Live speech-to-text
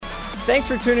Thanks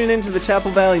for tuning in to the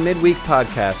Chapel Valley Midweek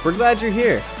podcast. We're glad you're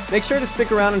here. Make sure to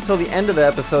stick around until the end of the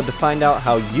episode to find out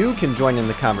how you can join in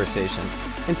the conversation.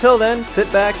 Until then,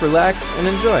 sit back, relax, and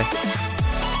enjoy.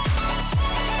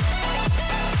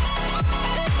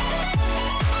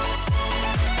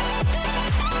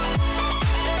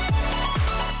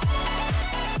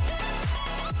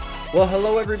 Well,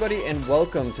 hello everybody, and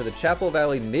welcome to the Chapel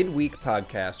Valley Midweek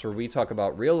podcast, where we talk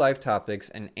about real-life topics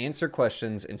and answer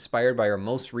questions inspired by our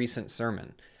most recent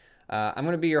sermon. I'm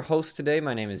going to be your host today.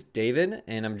 My name is David,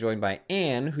 and I'm joined by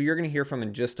Ann, who you're going to hear from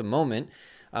in just a moment.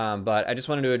 But I just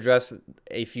wanted to address,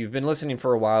 if you've been listening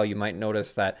for a while, you might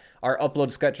notice that our upload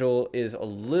schedule is a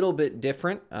little bit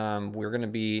different. We're going to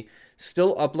be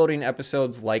still uploading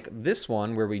episodes like this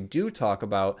one, where we do talk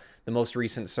about the most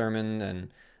recent sermon and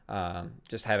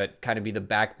just have it kind of be the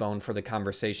backbone for the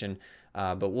conversation.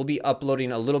 But we'll be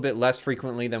uploading a little bit less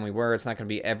frequently than we were. It's not going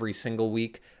to be every single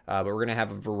week, but we're going to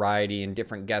have a variety and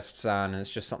different guests on. And it's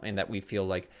just something that we feel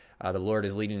like the Lord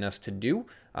is leading us to do.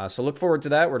 So look forward to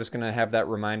that. We're just going to have that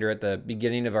reminder at the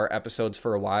beginning of our episodes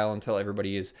for a while until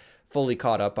everybody is fully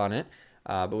caught up on it.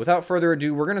 But without further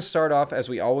ado, we're going to start off, as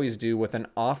we always do, with an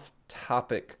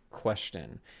off-topic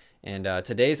question. And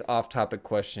today's off-topic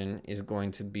question is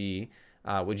going to be,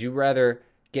 would you rather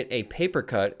get a paper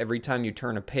cut every time you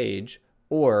turn a page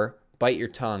or bite your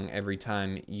tongue every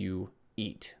time you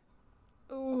eat?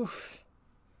 Oof.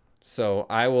 So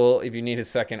I will, if you need a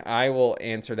second, I will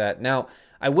answer that. Now,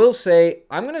 I will say,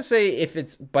 I'm going to say if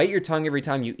it's bite your tongue every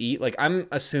time you eat, like I'm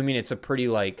assuming it's a pretty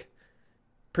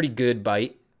good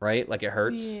bite, right? Like it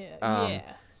hurts. Yeah.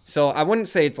 So I wouldn't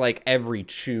say it's like every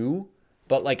chew,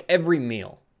 but like every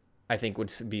meal, I think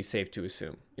would be safe to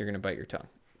assume you're going to bite your tongue.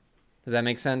 Does that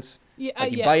make sense? Yeah.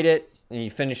 Like you bite it and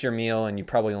you finish your meal and you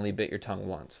probably only bit your tongue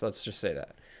once. Let's just say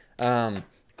that.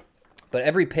 But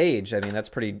every page, I mean, that's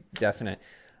pretty definite.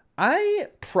 I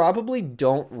probably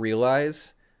don't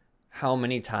realize how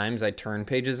many times I turn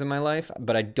pages in my life,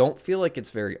 but I don't feel like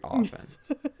it's very often.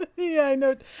 Yeah, I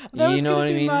know. That was know what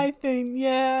I mean? My thing,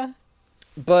 yeah.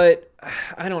 But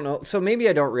I don't know. So maybe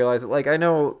I don't realize it. Like I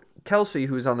know Kelsey,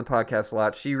 who's on the podcast a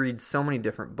lot, she reads so many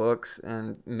different books,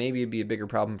 and maybe it'd be a bigger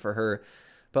problem for her.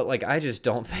 But like, I just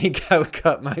don't think I would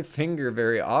cut my finger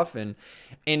very often.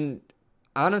 And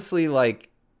honestly, like,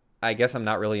 I guess I'm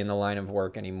not really in the line of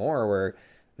work anymore where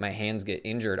my hands get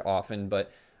injured often,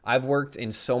 but I've worked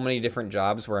in so many different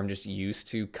jobs where I'm just used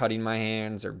to cutting my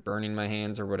hands or burning my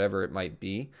hands or whatever it might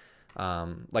be.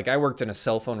 Like I worked in a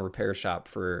cell phone repair shop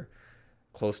for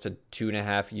close to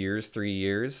 2.5 years, 3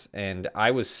 years. And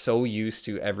I was so used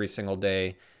to every single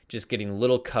day just getting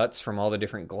little cuts from all the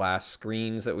different glass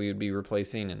screens that we would be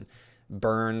replacing and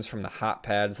burns from the hot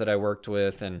pads that I worked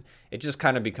with. And it just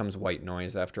kind of becomes white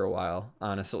noise after a while.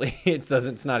 Honestly,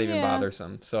 it's not even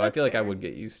bothersome. So I feel like I would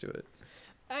get used to it.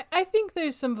 I think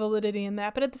there's some validity in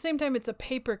that, but at the same time, it's a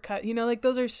paper cut, like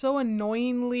those are so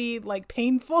annoyingly like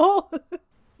painful.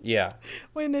 Yeah.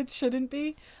 When it shouldn't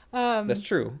be. That's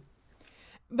true.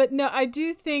 But no, I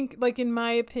do think, like, in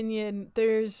my opinion,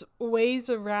 there's ways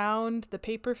around the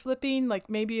paper flipping. Like,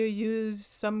 maybe you use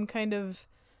some kind of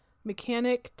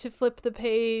mechanic to flip the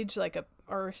page,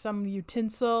 or some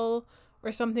utensil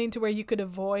or something to where you could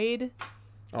avoid.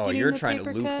 Oh, you're trying to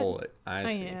loophole it. I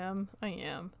see. I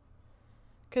am.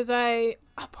 Because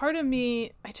part of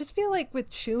me, I just feel like with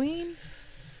chewing.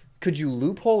 Could you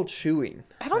loophole chewing?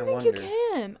 I don't think you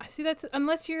can. I see that's,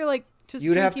 unless you're like,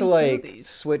 you'd have to like smoothies.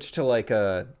 switch to like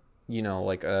a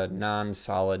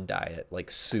non-solid diet,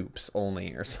 like soups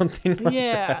only or something like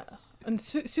that. And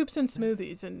soups and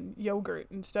smoothies and yogurt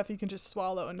and stuff you can just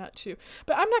swallow and not chew.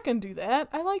 But I'm not going to do that.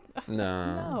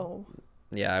 No.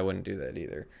 Yeah, I wouldn't do that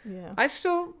either. Yeah.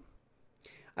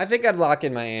 I think I'd lock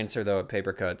in my answer though at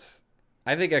paper cuts.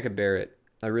 I think I could bear it.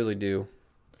 I really do.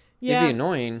 Yeah. It'd be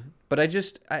annoying, but I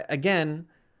don't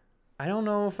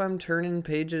know if I'm turning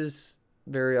pages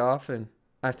very often.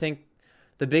 I think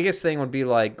the biggest thing would be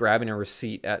like grabbing a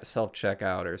receipt at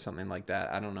self-checkout or something like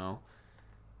that. I don't know.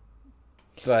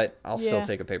 But I'll still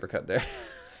take a paper cut there.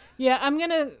 Yeah, I'm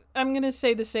gonna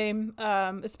say the same,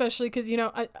 especially because,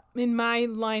 in my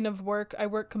line of work, I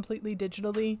work completely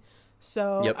digitally.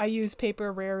 So I use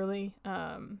paper rarely.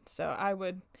 So I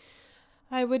would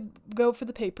go for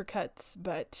the paper cuts,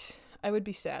 but I would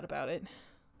be sad about it.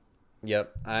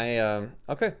 Yep.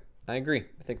 Okay. I agree.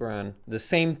 I think we're on the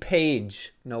same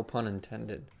page. No pun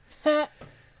intended.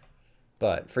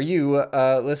 But for you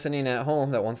listening at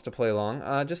home that wants to play along,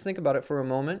 just think about it for a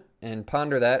moment and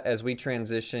ponder that as we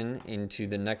transition into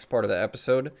the next part of the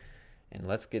episode. And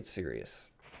let's get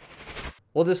serious.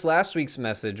 Well, this last week's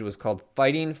message was called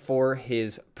Fighting for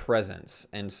His Presence.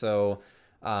 And so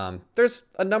There's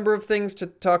a number of things to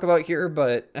talk about here,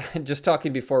 but just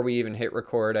talking before we even hit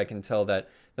record, I can tell that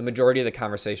the majority of the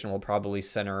conversation will probably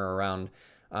center around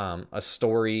a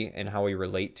story and how we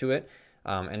relate to it.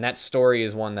 And that story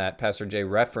is one that Pastor Jay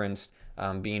referenced,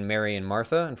 being Mary and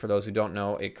Martha. And for those who don't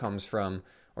know, it comes from,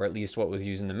 or at least what was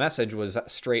used in the message, was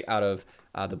straight out of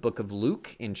the book of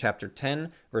Luke in chapter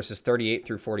 10, verses 38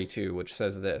 through 42, which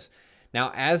says this.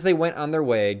 Now, as they went on their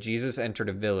way, Jesus entered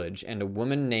a village, and a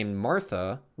woman named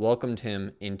Martha welcomed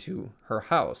him into her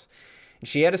house. And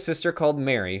she had a sister called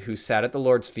Mary, who sat at the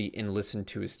Lord's feet and listened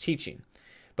to his teaching.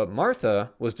 But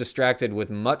Martha was distracted with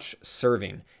much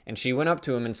serving, and she went up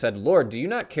to him and said, Lord, do you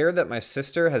not care that my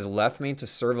sister has left me to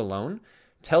serve alone?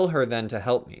 Tell her then to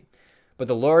help me. But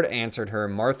the Lord answered her,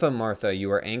 Martha, Martha,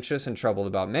 you are anxious and troubled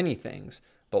about many things,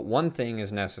 but one thing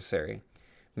is necessary.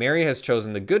 Mary has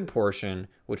chosen the good portion,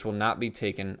 which will not be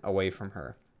taken away from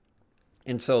her.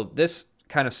 And so this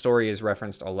kind of story is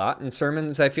referenced a lot in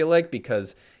sermons, I feel like,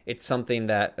 because it's something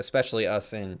that especially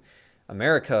us in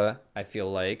America, I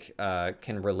feel like,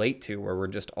 can relate to, where we're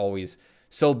just always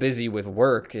so busy with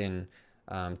work and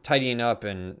tidying up,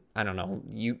 and I don't know,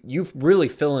 you really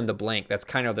fill in the blank. That's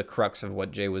kind of the crux of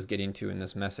what Jay was getting to in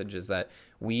this message, is that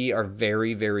we are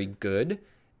very, very good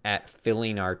at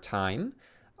filling our time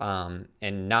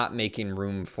and not making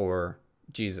room for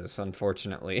Jesus,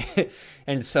 unfortunately.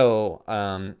 And so,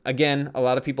 again, a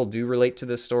lot of people do relate to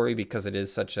this story because it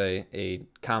is such a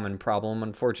common problem,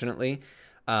 unfortunately.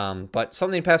 But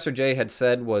something Pastor Jay had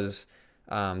said was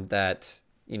that,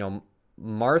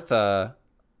 Martha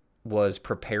was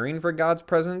preparing for God's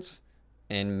presence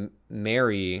and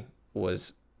Mary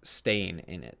was staying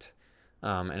in it.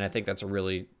 And I think that's a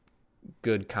really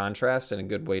good contrast and a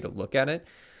good way to look at it.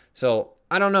 So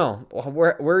I don't know,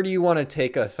 where do you want to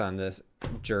take us on this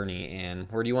journey,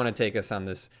 and where do you want to take us on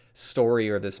this story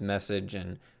or this message,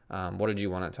 and what did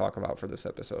you want to talk about for this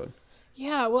episode?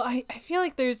 Yeah, well, I feel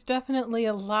like there's definitely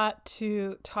a lot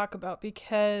to talk about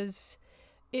because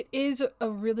it is a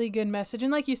really good message.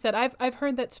 And like you said, I've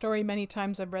heard that story many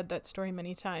times. I've read that story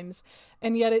many times.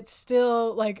 And yet it's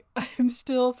still like, I'm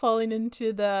still falling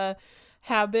into the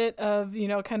habit of,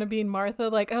 kind of being Martha,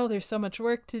 like, oh, there's so much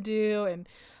work to do. And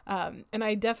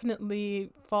I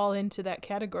definitely fall into that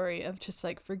category of just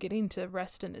like forgetting to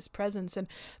rest in his presence. And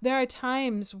there are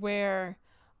times where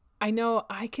I know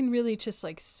I can really just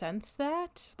like sense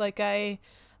that. Like I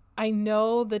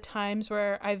know the times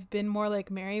where I've been more like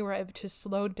Mary, where I've just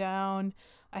slowed down.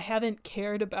 I haven't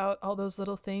cared about all those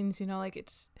little things, like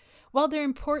while they're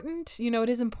important, it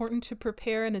is important to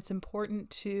prepare, and it's important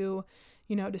to,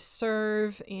 to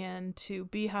serve and to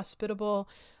be hospitable.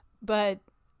 But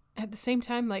at the same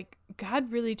time, like,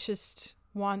 God really just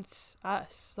wants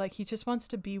us. Like, he just wants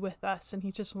to be with us, and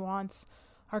he just wants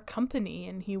our company,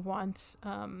 and he wants,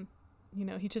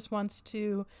 he just wants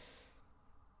to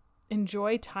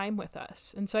enjoy time with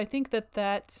us. And so I think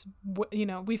that's,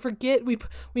 we forget, we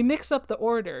mix up the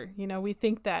order. We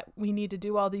think that we need to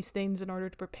do all these things in order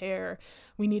to prepare.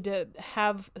 We need to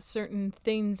have certain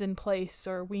things in place,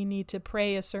 or we need to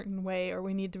pray a certain way, or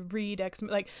we need to read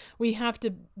like we have to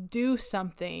do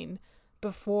something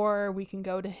before we can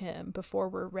go to him, before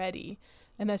we're ready.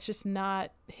 And that's just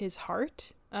not his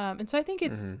heart. And so I think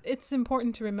it's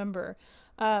important to remember.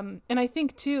 And I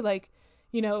think too, like,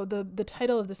 the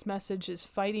title of this message is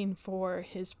Fighting for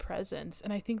His Presence.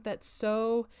 And I think that's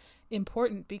so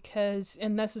important because,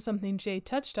 and this is something Jay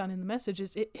touched on in the message,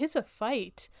 is it is a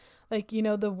fight. Like,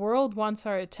 the world wants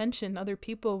our attention. Other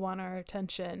people want our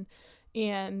attention.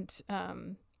 And,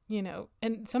 and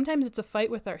sometimes it's a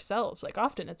fight with ourselves. Like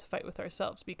often it's a fight with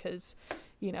ourselves because,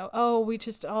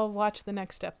 I'll watch the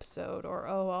next episode,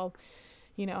 or,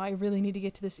 I really need to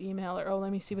get to this email, or,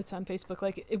 let me see what's on Facebook.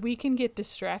 Like, we can get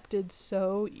distracted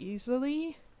so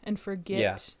easily and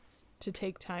forget to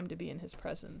take time to be in his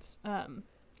presence.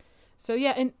 So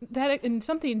yeah, and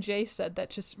something Jay said that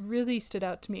just really stood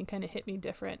out to me and kind of hit me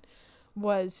different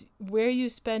was, where you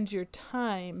spend your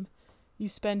time, you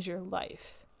spend your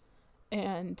life.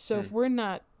 And so if we're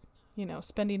not,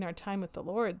 spending our time with the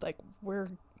Lord, like we're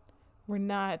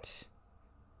not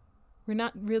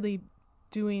really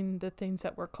doing the things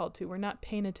that we're called to. We're not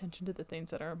paying attention to the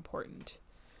things that are important.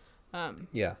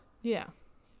 Yeah.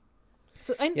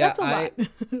 So that's a lot,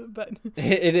 but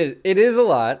it is a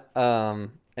lot.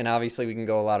 And obviously we can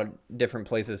go a lot of different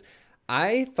places.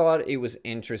 I thought it was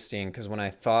interesting because when I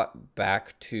thought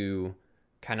back to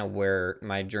kind of where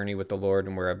my journey with the Lord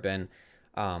and where I've been,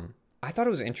 I thought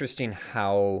it was interesting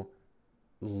how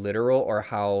literal, or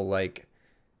how like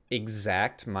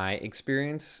exact my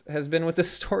experience has been with this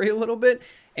story a little bit.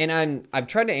 And I've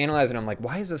tried to analyze it. And I'm like,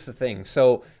 why is this a thing?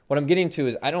 So what I'm getting to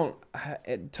is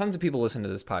tons of people listen to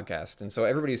this podcast. And so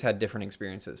everybody's had different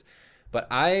experiences. But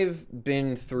I've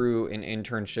been through an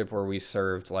internship where we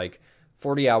served like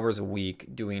 40 hours a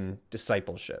week doing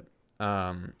discipleship.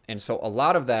 And so a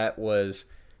lot of that was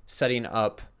setting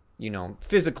up,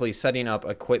 physically setting up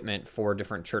equipment for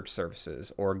different church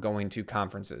services or going to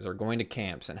conferences or going to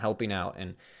camps and helping out.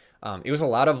 And it was a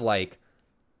lot of like,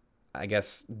 I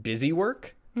guess, busy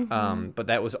work, but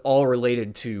that was all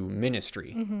related to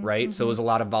ministry, right? So it was a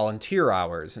lot of volunteer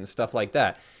hours and stuff like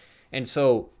that. And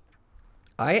so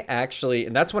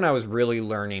and that's when I was really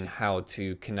learning how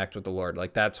to connect with the Lord.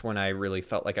 Like that's when I really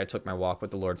felt like I took my walk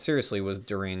with the Lord seriously, was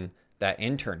during that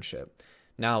internship.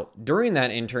 Now, during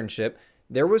that internship,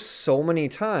 there was so many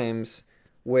times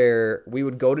where we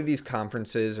would go to these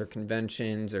conferences or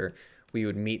conventions, or we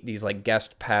would meet these like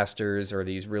guest pastors or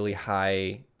these really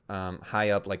high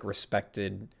up, like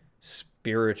respected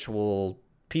spiritual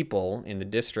people in the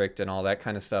district and all that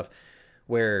kind of stuff,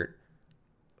 where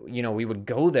we would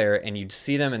go there and you'd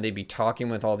see them and they'd be talking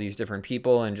with all these different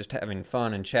people and just having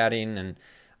fun and chatting. And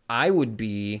I would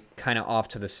be kind of off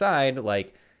to the side,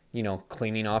 like,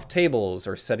 cleaning off tables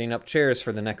or setting up chairs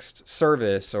for the next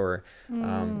service or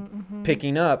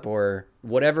picking up or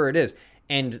whatever it is.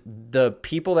 And the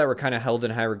people that were kind of held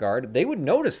in high regard, they would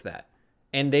notice that.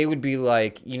 And they would be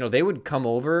like, they would come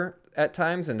over at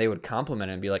times and they would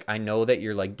compliment it and be like, I know that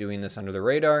you're like doing this under the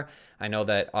radar. I know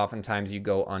that oftentimes you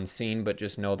go unseen, but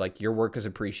just know like your work is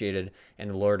appreciated and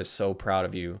the Lord is so proud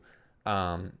of you.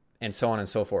 And so on and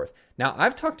so forth. Now,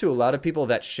 I've talked to a lot of people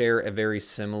that share a very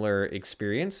similar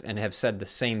experience and have said the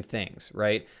same things,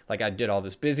 right? Like I did all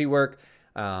this busy work.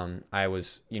 I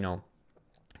was,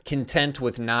 content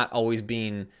with not always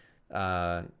being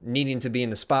needing to be in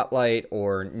the spotlight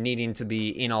or needing to be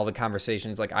in all the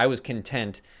conversations. Like I was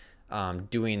content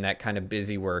doing that kind of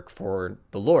busy work for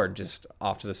the Lord, just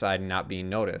off to the side and not being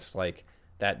noticed. Like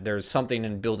that there's something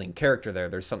in building character there.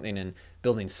 There's something in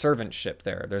building servantship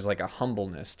there. There's like a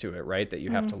humbleness to it, right? That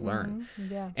you have to learn.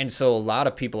 Yeah. And so a lot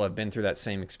of people have been through that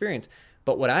same experience.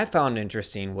 But what I found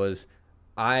interesting was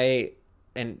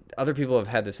and other people have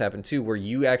had this happen too, where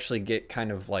you actually get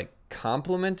kind of like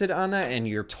complimented on that. And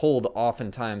you're told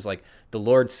oftentimes like, the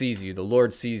Lord sees you, the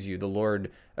Lord sees you, the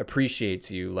Lord appreciates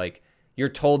you. Like you're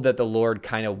told that the Lord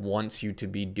kind of wants you to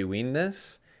be doing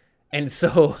this. And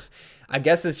so I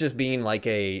guess it's just being like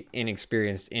a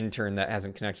inexperienced intern that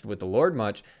hasn't connected with the Lord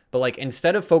much. But like,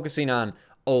 instead of focusing on,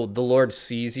 oh, the Lord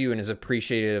sees you and is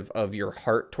appreciative of your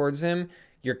heart towards him,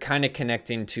 you're kind of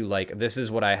connecting to like, this is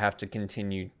what I have to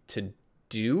continue to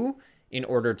do in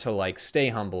order to like stay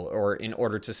humble or in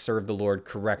order to serve the Lord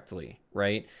correctly,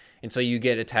 right? And so you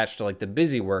get attached to like the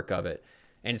busy work of it.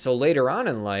 And so later on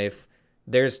in life,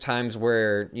 there's times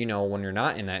where, when you're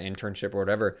not in that internship or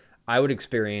whatever, I would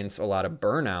experience a lot of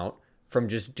burnout from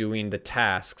just doing the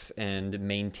tasks and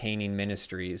maintaining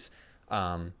ministries,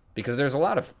 because there's a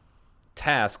lot of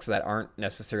tasks that aren't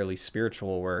necessarily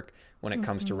spiritual work when it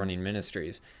comes to running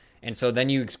ministries. And so then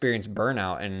you experience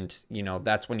burnout, and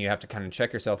that's when you have to kind of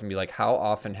check yourself and be like, how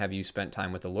often have you spent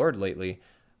time with the Lord lately?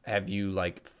 Have you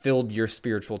like filled your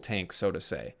spiritual tank, so to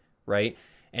say, right?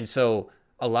 And so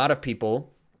a lot of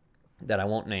people that I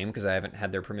won't name because I haven't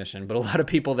had their permission, but a lot of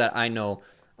people that I know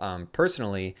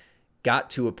personally got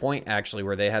to a point actually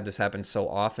where they had this happen so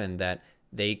often that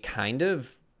they kind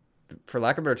of, for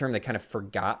lack of a better term, they kind of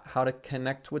forgot how to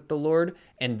connect with the Lord,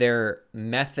 and their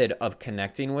method of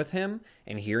connecting with him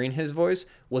and hearing his voice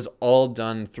was all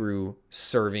done through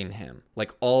serving him,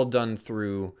 like all done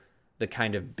through the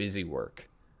kind of busy work.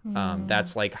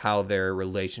 That's like how their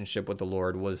relationship with the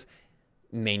Lord was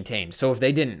maintained. So if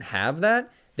they didn't have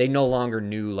that, they no longer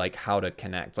knew like how to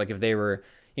connect. Like if they were,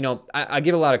 I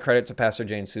give a lot of credit to Pastor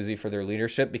Jay and Susie for their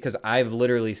leadership, because I've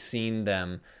literally seen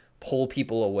them pull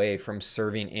people away from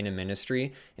serving in a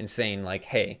ministry and saying like,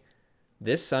 hey,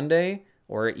 this Sunday,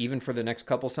 or even for the next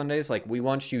couple Sundays, like we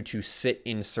want you to sit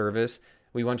in service.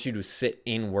 We want you to sit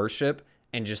in worship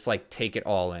and just like take it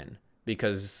all in,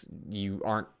 because you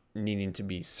aren't needing to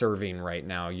be serving right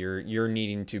now. You're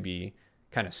needing to be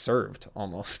kind of served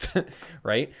almost,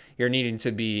 right? You're needing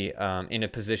to be in a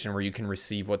position where you can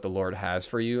receive what the Lord has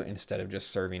for you instead of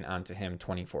just serving unto him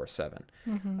 24/7.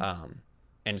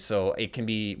 And so it can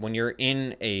be, when you're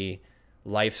in a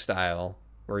lifestyle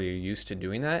where you're used to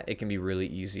doing that, it can be really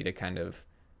easy to kind of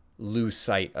lose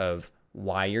sight of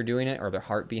why you're doing it or the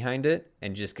heart behind it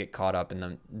and just get caught up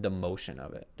in the motion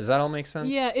of it. Does that all make sense?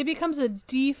 Yeah, it becomes a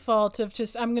default of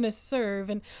just, I'm going to serve.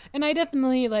 And I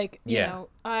definitely you know,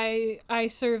 I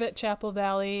serve at Chapel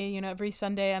Valley, you know, every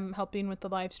Sunday I'm helping with the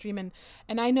live stream. And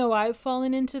I know I've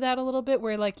fallen into that a little bit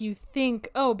where like you think,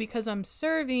 oh, because I'm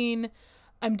serving,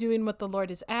 I'm doing what the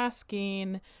Lord is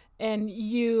asking. And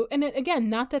again,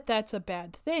 not that that's a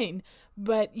bad thing,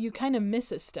 but you kind of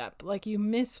miss a step. Like you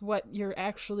miss what you're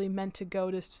actually meant to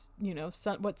go to, you know,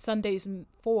 what Sunday's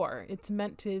for. It's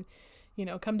meant to, you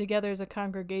know, come together as a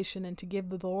congregation and to give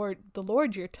the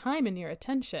Lord your time and your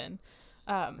attention.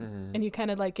 And you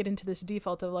kind of like get into this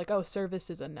default of like, oh,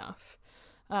 service is enough.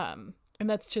 And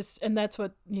that's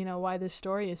what, you know, why this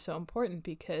story is so important,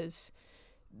 because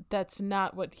that's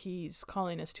not what he's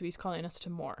calling us to. He's calling us to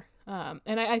more.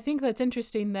 And I think that's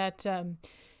interesting that,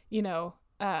 you know,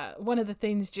 one of the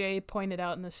things Jay pointed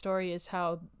out in the story is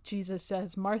how Jesus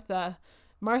says, Martha,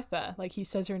 Martha, like he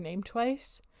says her name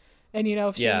twice. And, you know,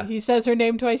 if he says her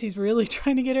name twice, he's really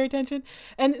trying to get her attention.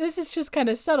 And this is just kind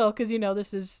of subtle because, you know,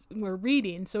 we're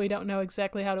reading, so we don't know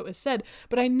exactly how it was said.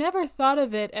 But I never thought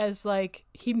of it as like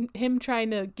him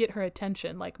trying to get her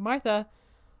attention. Like, Martha,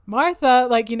 Martha,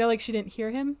 like, you know, like she didn't hear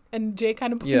him. And Jay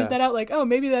kind of pointed that out, like, oh,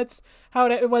 maybe that's how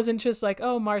it wasn't just like,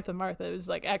 oh, Martha, Martha. It was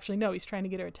like, actually, no, he's trying to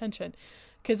get her attention.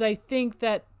 Because I think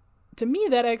that, to me,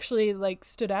 that actually like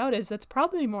stood out as that's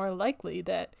probably more likely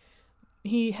that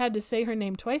he had to say her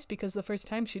name twice, because the first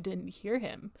time she didn't hear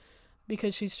him,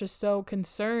 because she's just so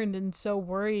concerned and so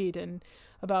worried and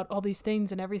about all these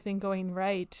things and everything going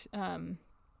right. And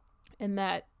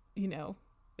that, you know,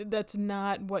 that's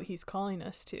not what he's calling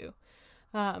us to.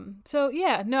 So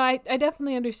yeah, no, I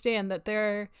definitely understand that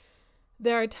there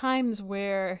are times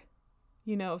where,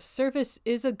 you know, service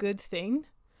is a good thing.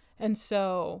 And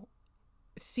so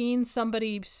seeing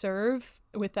somebody serve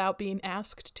without being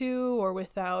asked to, or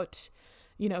without,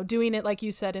 you know, doing it, like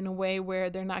you said, in a way where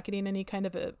they're not getting any kind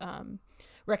of a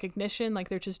recognition, like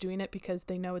they're just doing it because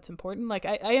they know it's important. Like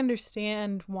I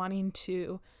understand wanting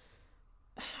to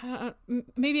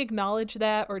maybe acknowledge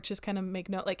that, or just kind of make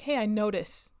note, like, hey, I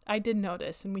did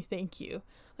notice, and we thank you.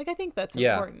 Like, I think that's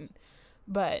important.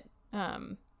 But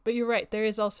you're right. There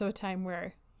is also a time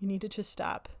where you need to just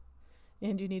stop,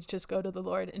 and you need to just go to the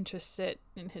Lord and just sit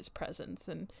in his presence.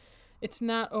 And it's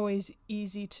not always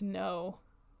easy to know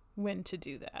when to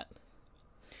do that.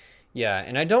 Yeah.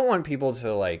 And I don't want people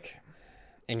to like,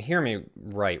 and hear me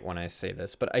right when I say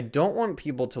this, but I don't want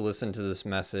people to listen to this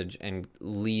message and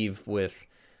leave without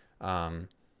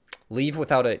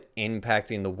it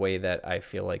impacting the way that I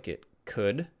feel like it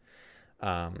could.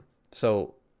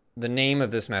 So the name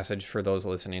of this message, for those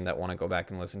listening that want to go back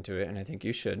and listen to it, and I think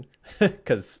you should,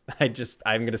 because I'm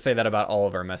going to say that about all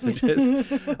of our messages.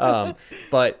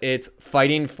 But it's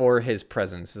Fighting for His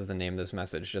Presence is the name of this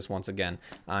message, just once again.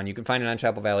 You can find it on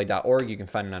chapelvalley.org. You can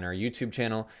find it on our YouTube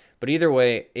channel. But either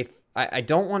way, if I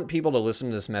don't want people to listen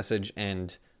to this message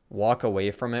and walk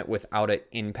away from it without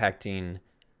it impacting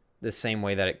the same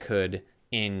way that it could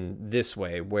in this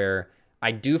way, where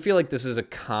I do feel like this is a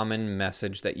common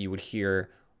message that you would hear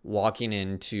walking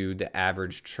into the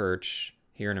average church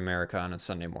here in America on a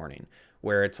Sunday morning,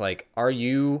 where it's like, are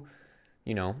you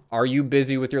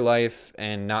busy with your life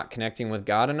and not connecting with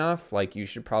God enough? Like, you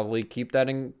should probably keep that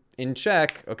in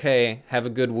check. Okay, have a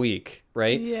good week,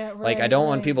 right? Yeah, right. Like, I don't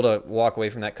want people to walk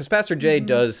away from that, because Pastor Jay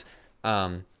does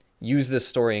use this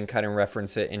story and kind of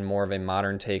reference it in more of a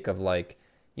modern take of like,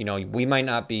 you know, we might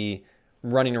not be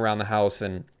running around the house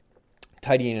and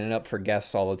tidying it up for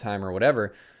guests all the time or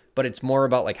whatever, but it's more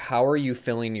about like, how are you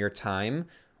filling your time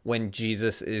when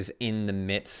Jesus is in the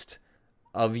midst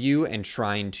of you and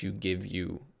trying to give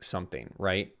you something,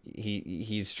 right?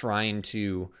 He's trying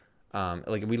to,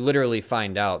 like, we literally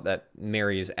find out that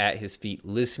Mary is at his feet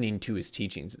listening to his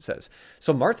teachings, it says.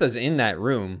 So Martha's in that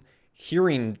room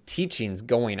hearing teachings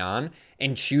going on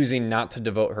and choosing not to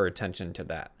devote her attention to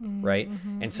that, right?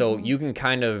 And so you can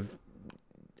kind of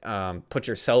put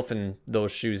yourself in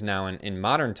those shoes now in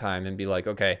modern time and be like,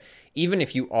 okay, even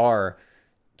if you are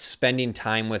spending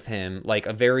time with him, like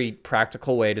a very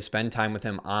practical way to spend time with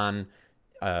him on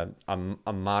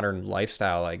a modern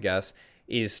lifestyle, I guess,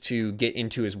 is to get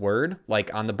into his word,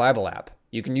 like on the Bible app.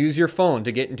 You can use your phone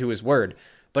to get into his word,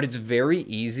 but it's very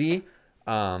easy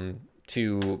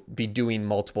to be doing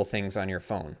multiple things on your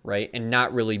phone, right? And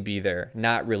not really be there,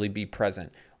 not really be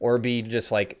present, or be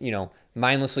just like, you know,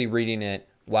 mindlessly reading it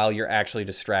while you're actually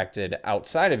distracted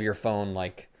outside of your phone,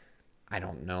 like, I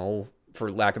don't know,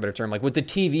 for lack of a better term, like with the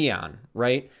TV on,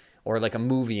 right? Or like a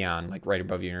movie on, like right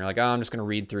above you, and you're like, oh, I'm just going to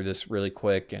read through this really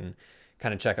quick and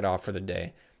kind of check it off for the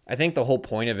day. I think the whole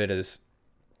point of it is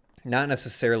not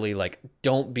necessarily like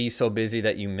don't be so busy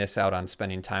that you miss out on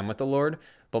spending time with the Lord,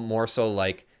 but more so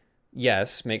like,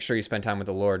 yes, make sure you spend time with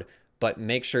the Lord, but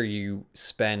make sure you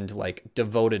spend like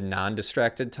devoted,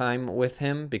 non-distracted time with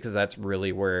him, because that's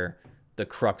really where the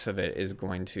crux of it is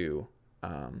going to,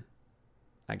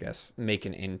 I guess, make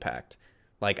an impact.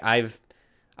 Like I've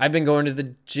been going to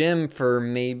the gym for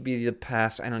maybe the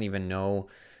past, I don't even know,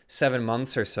 7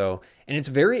 months or so. And it's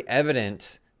very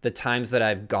evident the times that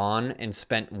I've gone and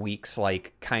spent weeks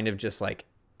like kind of just like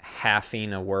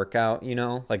halving a workout, you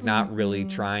know, like not really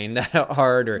trying that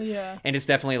hard, or and it's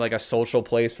definitely like a social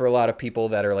place for a lot of people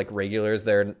that are like regulars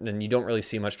there, and you don't really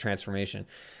see much transformation.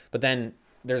 But then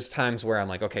there's times where I'm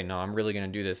like, okay, no, I'm really going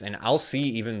to do this, and I'll see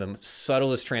even the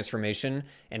subtlest transformation,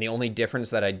 and the only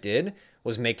difference that I did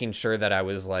was making sure that I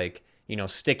was like, you know,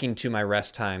 sticking to my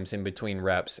rest times in between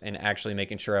reps, and actually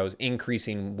making sure I was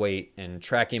increasing weight and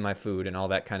tracking my food and all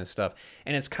that kind of stuff.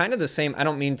 And it's kind of the same. I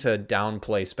don't mean to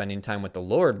downplay spending time with the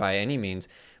Lord by any means,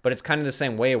 but it's kind of the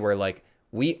same way where like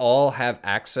we all have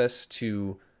access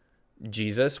to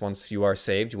Jesus. Once you are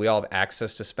saved, we all have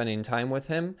access to spending time with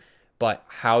him, but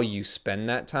how you spend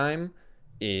that time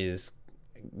is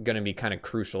going to be kind of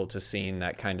crucial to seeing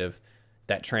that kind of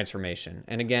that transformation.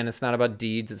 And again, it's not about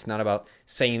deeds. It's not about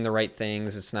saying the right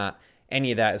things. It's not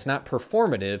any of that. It's not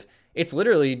performative. It's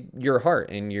literally your heart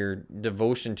and your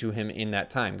devotion to him in that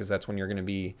time, because that's when you're going to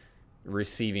be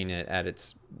receiving it at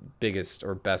its biggest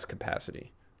or best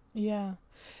capacity. Yeah.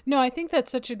 No, I think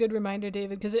that's such a good reminder,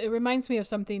 David, because it reminds me of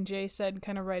something Jay said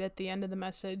kind of right at the end of the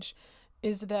message,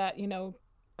 is that, you know,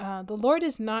 the Lord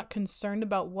is not concerned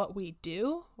about what we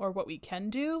do or what we can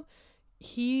do.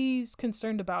 He's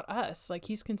concerned about us. Like,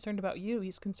 he's concerned about you.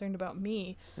 He's concerned about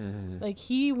me. Like,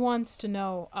 he wants to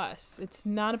know us. It's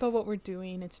not about what we're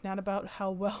doing. It's not about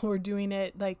how well we're doing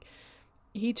it. Like,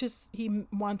 he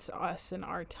wants us in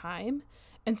our time.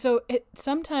 And so it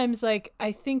sometimes, like,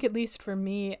 I think, at least for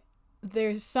me,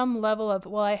 there's some level of,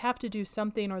 well, I have to do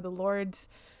something, or the Lord's,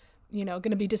 you know, going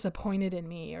to be disappointed in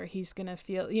me, or he's going to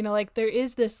feel, you know, like there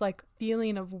is this like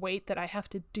feeling of weight that I have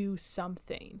to do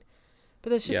something. But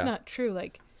that's just not true.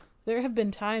 Like, there have been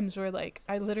times where, like,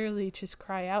 I literally just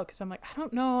cry out because I'm like, I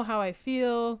don't know how I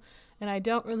feel, and I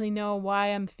don't really know why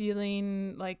I'm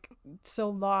feeling, like, so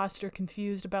lost or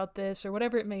confused about this or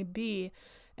whatever it may be.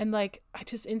 And, like, I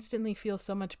just instantly feel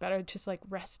so much better just, like,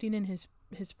 resting in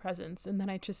his presence. And then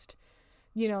I just,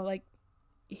 you know, like,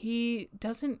 he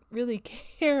doesn't really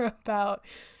care about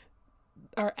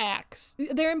our acts.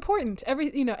 They're important.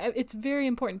 It's very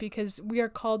important, because we are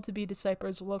called to be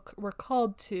disciples. We're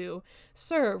called to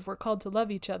serve. We're called to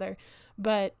love each other.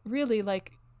 But really,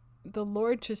 like, the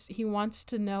Lord he wants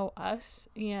to know us.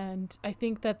 And I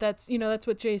think that's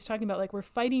what Jay is talking about. Like, we're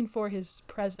fighting for his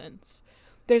presence.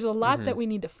 There's a lot that we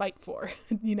need to fight for.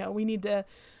 We need to,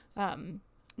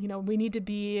 we need to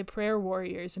be prayer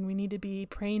warriors, and we need to be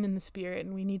praying in the Spirit,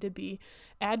 and we need to be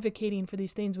advocating for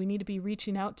these things. We need to be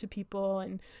reaching out to people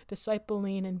and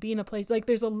discipling and being a place. Like,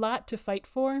 there's a lot to fight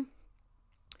for.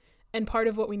 And part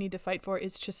of what we need to fight for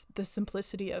is just the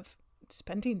simplicity of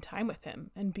spending time with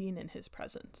him and being in his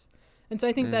presence. And so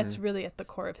I think that's really at the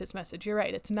core of his message. You're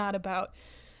right. It's not about,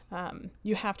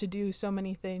 you have to do so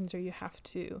many things, or you have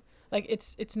to, like,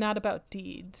 it's not about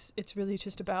deeds. It's really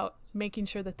just about making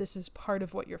sure that this is part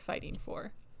of what you're fighting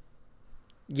for.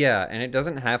 Yeah, and it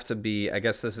doesn't have to be, I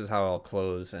guess this is how I'll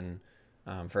close, and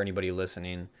for anybody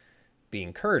listening, be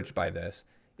encouraged by this,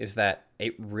 is that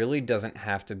it really doesn't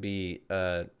have to be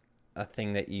a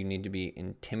thing that you need to be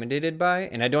intimidated by.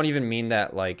 And I don't even mean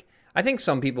that, like, I think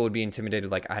some people would be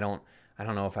intimidated, like, I don't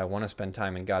know if I want to spend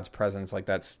time in God's presence. Like,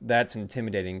 that's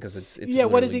intimidating, because it's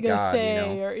what is he gonna God, say? You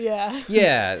know? Or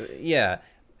yeah,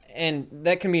 and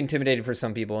that can be intimidating for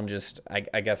some people. And just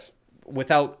I guess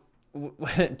without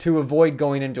to avoid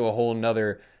going into a whole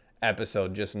nother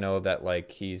episode, just know that,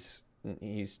 like, he's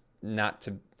not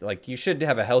to, like, you should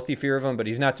have a healthy fear of him, but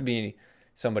he's not to be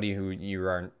somebody who you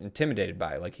are intimidated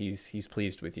by. Like, he's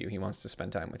pleased with you. He wants to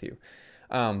spend time with you.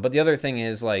 But the other thing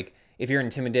is, like, if you're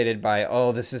intimidated by,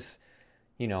 oh, this is,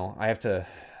 I have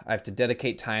to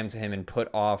dedicate time to him and put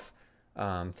off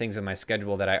things in my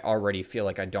schedule that I already feel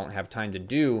like I don't have time to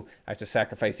do. I have to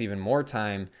sacrifice even more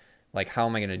time. Like, how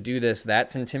am I going to do this?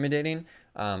 That's intimidating.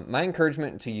 My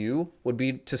encouragement to you would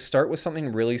be to start with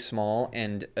something really small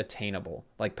and attainable.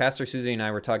 Like, Pastor Susie and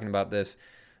I were talking about this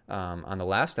on the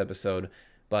last episode,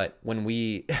 but when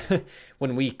we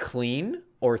clean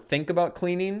or think about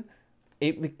cleaning,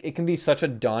 it can be such a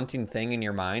daunting thing in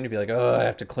your mind to be like, oh, I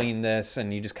have to clean this,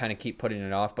 and you just kind of keep putting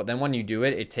it off. But then when you do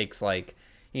it, it takes like,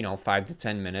 5 to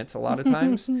 10 minutes a lot of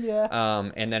times.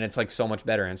 Yeah. And then it's like so much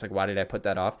better. And it's like, why did I put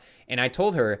that off? And I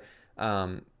told her,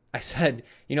 I said,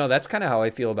 that's kind of how I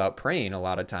feel about praying a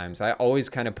lot of times. I always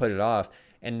kind of put it off.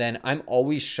 And then I'm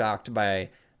always shocked by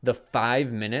the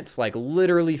 5 minutes, like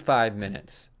literally 5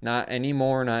 minutes, not any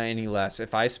more, not any less.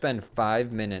 If I spend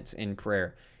 5 minutes in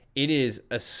prayer, it is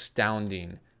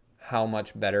astounding how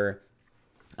much better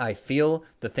I feel,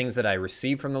 the things that I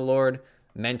receive from the Lord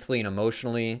mentally and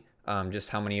emotionally, just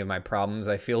how many of my problems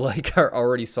I feel like are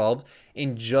already solved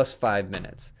in just 5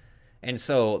 minutes. And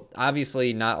so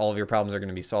obviously not all of your problems are going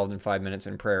to be solved in 5 minutes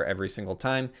in prayer every single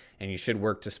time, and you should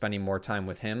work to spending more time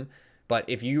with him. But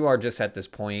if you are just at this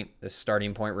point, this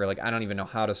starting point where you're like, I don't even know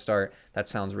how to start, that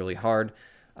sounds really hard.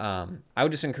 I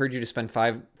would just encourage you to spend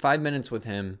five minutes with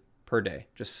him per day.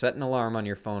 Just set an alarm on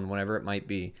your phone, whenever it might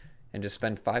be, and just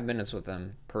spend 5 minutes with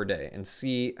him per day and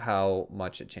see how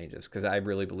much it changes, because I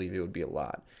really believe it would be a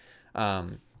lot.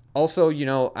 Also,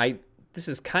 this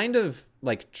is kind of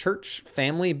like church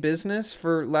family business,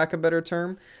 for lack of a better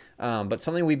term, but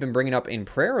something we've been bringing up in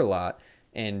prayer a lot.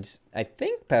 And I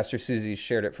think Pastor Susie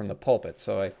shared it from the pulpit,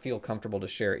 so I feel comfortable to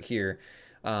share it here.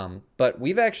 But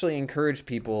we've actually encouraged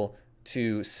people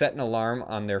to set an alarm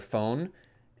on their phone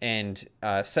and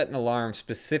set an alarm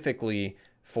specifically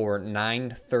for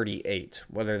 9:38,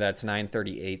 whether that's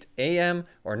 9:38 a.m.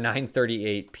 or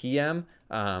 9:38 p.m.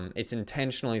 It's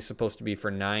intentionally supposed to be for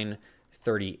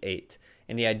 9:38.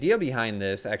 And the idea behind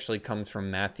this actually comes from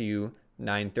Matthew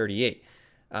 9:38.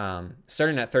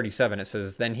 Starting at 37, it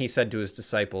says, "Then he said to his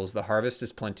disciples, 'The harvest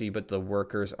is plenty, but the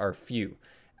workers are few.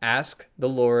 Ask the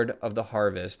Lord of the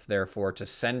harvest, therefore, to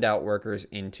send out workers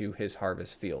into his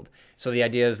harvest field.'" So the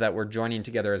idea is that we're joining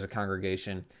together as a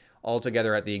congregation, all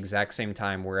together at the exact same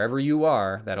time. Wherever you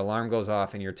are, that alarm goes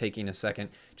off and you're taking a second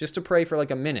just to pray for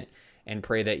like a minute and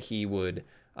pray that he would,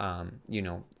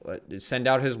 send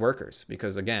out his workers.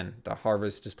 Because again, the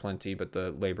harvest is plenty, but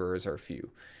the laborers are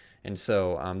few. And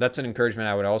so that's an encouragement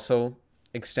I would also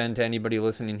extend to anybody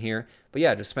listening here. But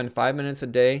yeah, just spend 5 minutes a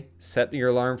day. Set your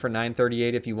alarm for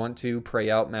 9:38 if you want to. Pray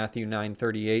out Matthew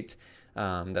 9:38.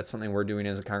 That's something we're doing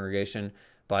as a congregation.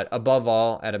 But above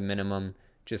all, at a minimum,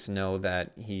 just know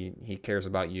that he cares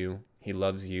about you. He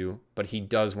loves you, but he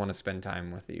does want to spend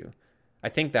time with you. I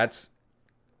think that's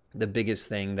the biggest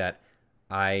thing that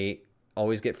I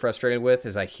always get frustrated with,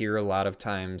 is I hear a lot of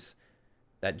times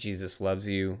that Jesus loves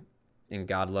you and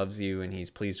God loves you and he's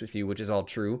pleased with you, which is all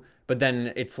true. But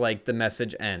then it's like the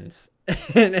message ends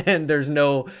and there's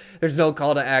no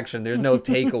call to action. There's no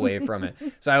takeaway from it.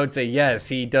 So I would say, yes,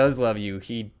 he does love you.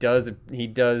 He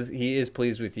is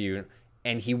pleased with you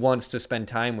and he wants to spend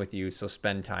time with you. So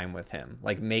spend time with him.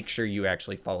 Like, make sure you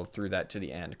actually follow through that to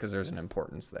the end, because there's an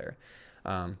importance there.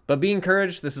 But be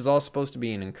encouraged. This is all supposed to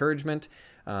be an encouragement.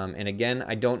 And again,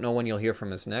 I don't know when you'll hear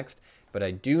from us next, but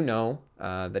I do know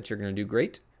that you're going to do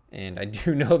great. And I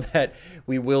do know that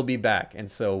we will be back. And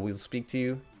so we'll speak to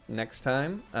you next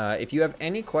time. If you have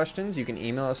any questions, you can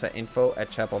email us at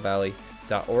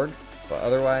info@chapelvalley.org. But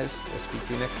otherwise, we'll speak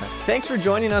to you next time. Thanks for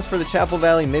joining us for the Chapel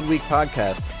Valley Midweek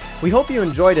Podcast. We hope you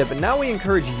enjoyed it, but now we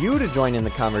encourage you to join in the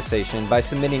conversation by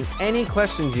submitting any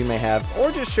questions you may have,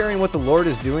 or just sharing what the Lord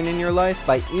is doing in your life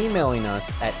by emailing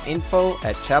us at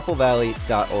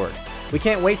info@chapelvalley.org. We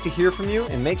can't wait to hear from you,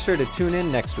 and make sure to tune in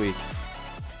next week.